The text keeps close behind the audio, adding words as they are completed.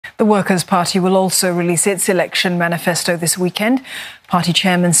The Workers' Party will also release its election manifesto this weekend. Party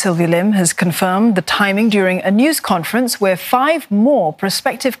chairman Sylvia Lim has confirmed the timing during a news conference where 5 more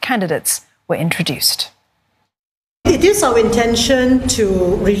prospective candidates were introduced. It is our intention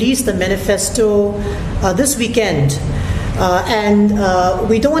to release the manifesto this weekend.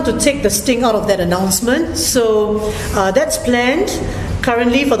 We don't want to take the sting out of that announcement. So that's planned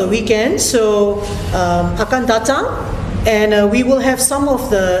currently for the weekend. So akan datang. And we will have some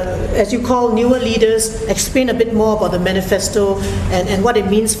of the, as you call, newer leaders explain a bit more about the manifesto and what it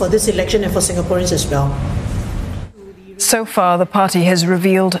means for this election and for Singaporeans as well. So far, the party has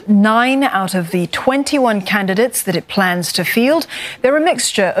revealed 9 out of the 21 candidates that it plans to field. They're a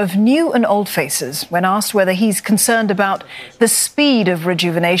mixture of new and old faces. When asked whether he's concerned about the speed of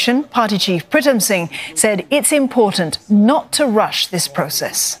rejuvenation, Party Chief Pritam Singh said it's important not to rush this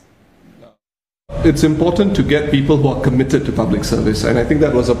process. It's important to get people who are committed to public service, and I think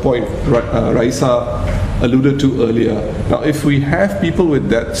that was a point Raisa alluded to earlier. Now, if we have people with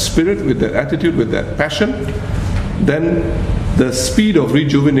that spirit, with that attitude, with that passion, then the speed of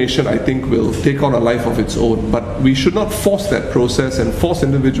rejuvenation, I think, will take on a life of its own. But we should not force that process and force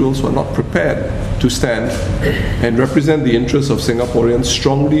individuals who are not prepared to stand and represent the interests of Singaporeans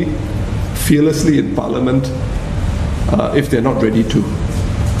strongly, fearlessly in Parliament if they're not ready to.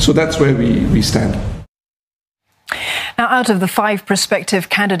 So that's where we stand. Now, out of the 5 prospective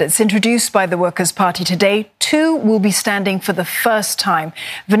candidates introduced by the Workers' Party today, 2 will be standing for the first time.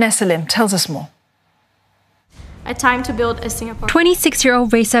 Vanessa Lim tells us more. A time to build a Singapore.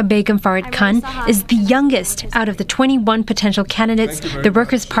 26-year-old Raisa Begum Farid Khan is the youngest out of the 21 potential candidates the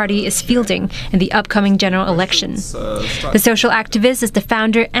Workers' Party is fielding in the upcoming general election. The social activist is the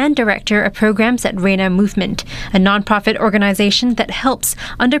founder and director of programs at Reina Movement, a non-profit organization that helps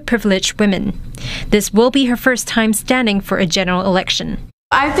underprivileged women. This will be her first time standing for a general election.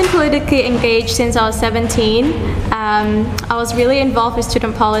 I've been politically engaged since I was 17. I was really involved with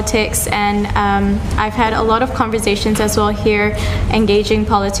student politics, and I've had a lot of conversations as well here engaging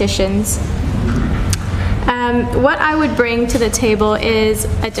politicians. What I would bring to the table is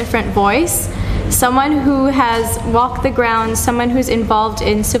a different voice, someone who has walked the ground, someone who's involved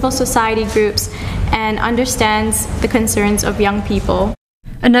in civil society groups and understands the concerns of young people.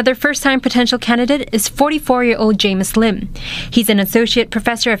 Another first-time potential candidate is 44-year-old James Lim. He's an associate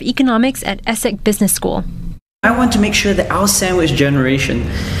professor of economics at Essex Business School. I want to make sure that our sandwich generation,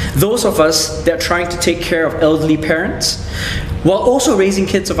 those of us that are trying to take care of elderly parents, while also raising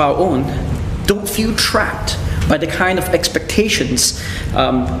kids of our own, don't feel trapped by the kind of expectations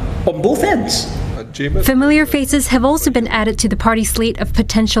on both ends. Familiar faces have also been added to the party slate of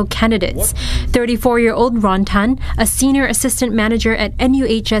potential candidates. 34-year-old Ron Tan, a senior assistant manager at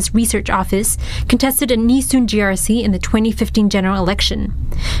NUHS Research Office, contested in Nee Soon GRC in the 2015 general election.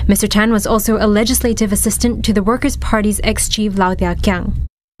 Mr. Tan was also a legislative assistant to the Workers' Party's ex-chief Lau Tia Kiang.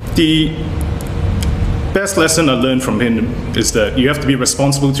 The best lesson I learned from him is that you have to be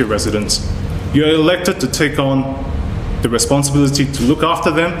responsible to your residents. You are elected to take on the responsibility to look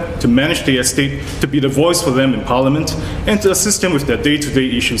after them, to manage the estate, to be the voice for them in Parliament, and to assist them with their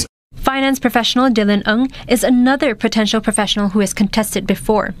day-to-day issues. Finance professional Dylan Ng is another potential professional who has contested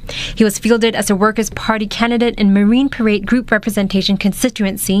before. He was fielded as a Workers' Party candidate in Marine Parade Group Representation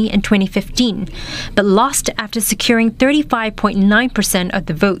Constituency in 2015, but lost after securing 35.9% of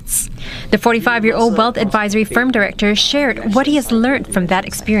the votes. The 45-year-old wealth advisory firm director shared what he has learned from that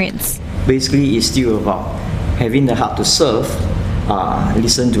experience. Basically, it's still about having the heart to serve,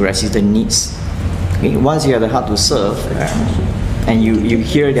 listen to resident needs. Okay, once you have the heart to serve and you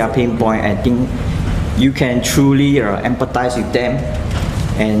hear their pain point, I think you can truly empathize with them,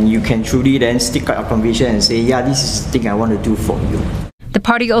 and you can truly then stick out your conviction and say, yeah, this is the thing I want to do for you. The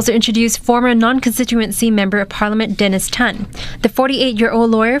party also introduced former non-constituency Member of Parliament Dennis Tan. The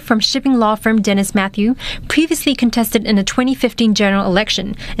 48-year-old lawyer from shipping law firm Dennis Matthew previously contested in the 2015 general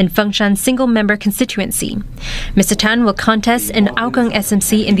election in Fengshan's single-member constituency. Mr. Tan will contest in Hougang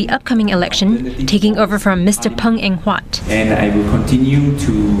SMC in the upcoming election, taking over from Mr. Peng Eng Huat. And I will continue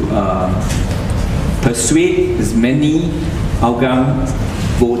to persuade as many Hougang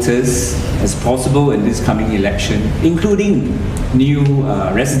voters as possible in this coming election, including new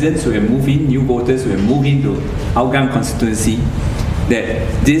residents who have moved in, new voters who have moved into Hougang constituency, that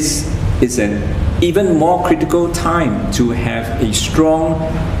this is an even more critical time to have a strong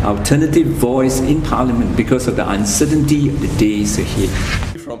alternative voice in Parliament because of the uncertainty of the days ahead.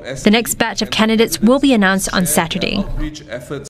 The next batch of candidates will be announced on Saturday.